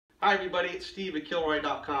Hi everybody, it's Steve at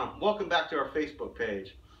Killroy.com. Welcome back to our Facebook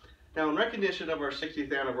page. Now, in recognition of our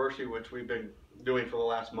 60th anniversary, which we've been doing for the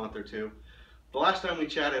last month or two, the last time we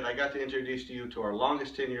chatted, I got to introduce to you to our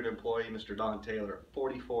longest tenured employee, Mr. Don Taylor,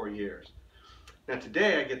 44 years. Now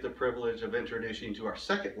today I get the privilege of introducing to our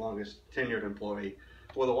second longest tenured employee,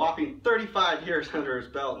 with a whopping 35 years under his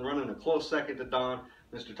belt and running a close second to Don,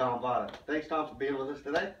 Mr. Tom Votta. Thanks, Tom, for being with us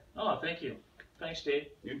today. Oh, thank you. Thanks, Dave.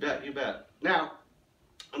 You bet, you bet. Now,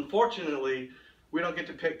 unfortunately, we don't get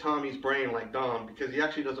to pick Tommy's brain like Don because he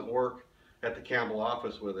actually doesn't work at the Campbell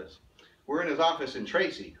office with us. We're in his office in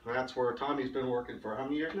Tracy. That's where Tommy's been working for how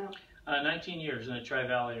many years now? 19 years in the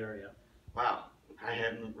Tri-Valley area. Wow, I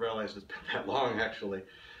hadn't realized it's been that long actually.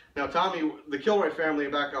 Now Tommy, the Killroy family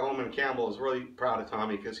back at home in Campbell is really proud of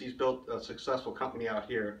Tommy because he's built a successful company out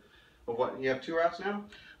here. Of what, you have 2 routes now?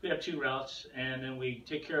 We have 2 routes, and then we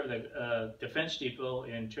take care of the Defense Depot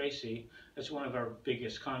in Tracy. That's one of our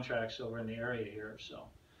biggest contracts over in the area here. So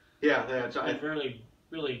yeah, it's been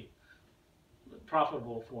really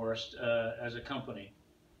profitable for us as a company.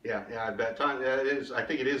 Yeah, I bet. I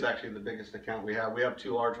think it is actually the biggest account we have. We have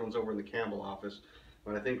 2 large ones over in the Campbell office,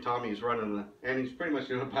 but I think Tommy's running and he's pretty much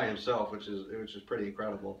doing it by himself, which is pretty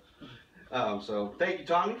incredible. So thank you,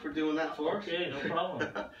 Tommy, for doing that for us. Okay, no problem.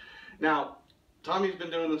 Now, Tommy's been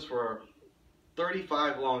doing this for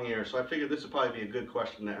 35 long years, so I figured this would probably be a good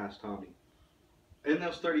question to ask Tommy. In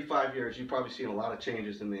those 35 years, you've probably seen a lot of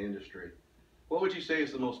changes in the industry. What would you say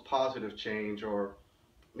is the most positive change, or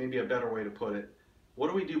maybe a better way to put it? What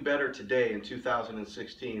do we do better today in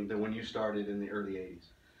 2016 than when you started in the early 80s?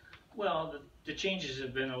 Well, the changes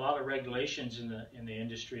have been a lot of regulations in the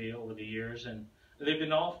industry over the years, and they've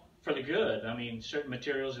been all for the good. I mean, certain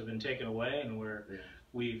materials have been taken away, and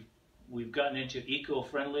we've gotten into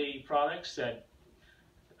eco-friendly products that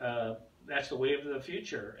that's the way of the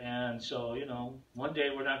future. And so, you know, one day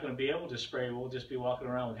we're not going to be able to spray. We'll just be walking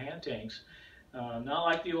around with hand tanks. Not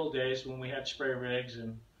like the old days when we had spray rigs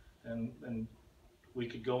and we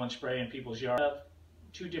could go and spray in people's yards. We have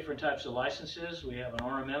 2 different types of licenses. We have an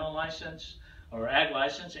ornamental license or ag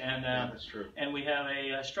license, and that's true. And we have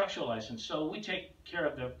a structural license. So we take care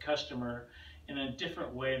of the customer in a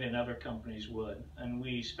different way than other companies would, and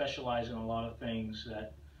we specialize in a lot of things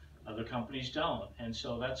that other companies don't. And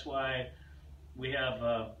so that's why we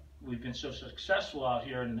have we've been so successful out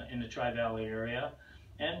here in the Tri-Valley area,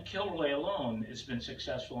 and Killroy alone has been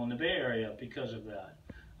successful in the Bay Area because of that.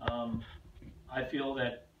 I feel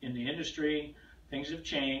that in the industry things have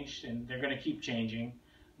changed, and they're going to keep changing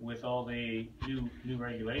with all the new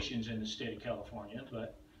regulations in the state of California,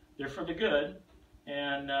 but they're for the good,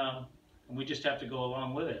 and we just have to go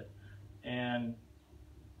along with it. And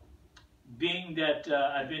being that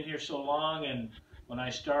I've been here so long, and when I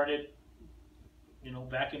started, you know,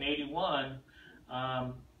 back in '81,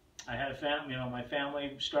 I had a family. You know, my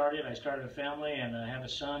family started. I started a family, and I have a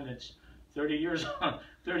son that's 30 years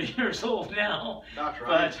old now. That's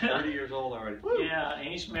right. 30 years old already. Woo. Yeah, and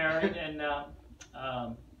he's married, and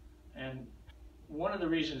one of the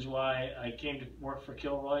reasons why I came to work for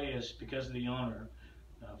Killroy is because of the owner,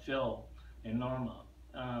 Phil and Norma.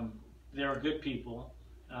 They're good people.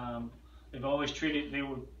 They've always treated me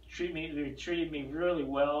really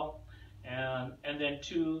well, and then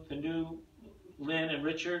too, the new Lynn and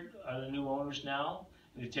Richard are the new owners now.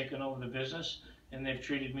 They've taken over the business, and they've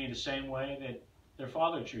treated me the same way that their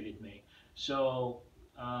father treated me. So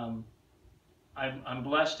I'm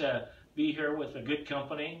blessed to be here with a good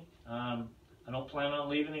company. I don't plan on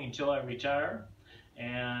leaving until I retire,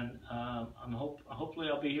 and hopefully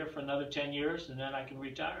I'll be here for another 10 years, and then I can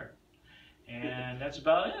retire. And that's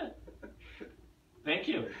about it. Thank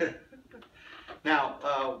you.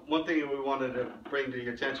 Now, one thing that we wanted to bring to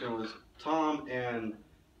your attention was Tom and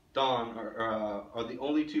Don are the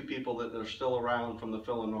only 2 people that are still around from the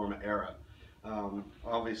Phil and Norma era.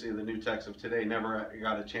 Obviously, the new techs of today never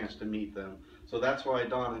got a chance to meet them. So that's why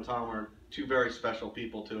Don and Tom are 2 very special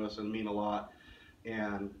people to us and mean a lot.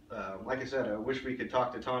 And like I said, I wish we could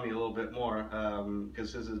talk to Tommy a little bit more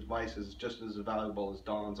because his advice is just as valuable as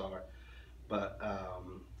Don's are. But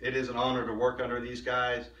it is an honor to work under these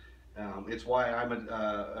guys. It's why I'm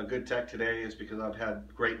a good tech today, is because I've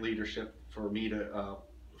had great leadership for me to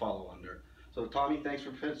follow under. So Tommy, thanks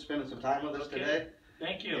for spending some time with us today.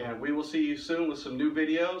 Thank you. And we will see you soon with some new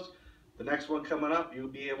videos. The next one coming up, you'll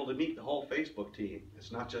be able to meet the whole Facebook team.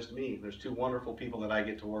 It's not just me. There's 2 wonderful people that I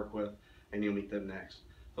get to work with, and you'll meet them next.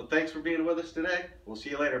 So thanks for being with us today. We'll see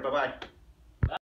you later. Bye-bye.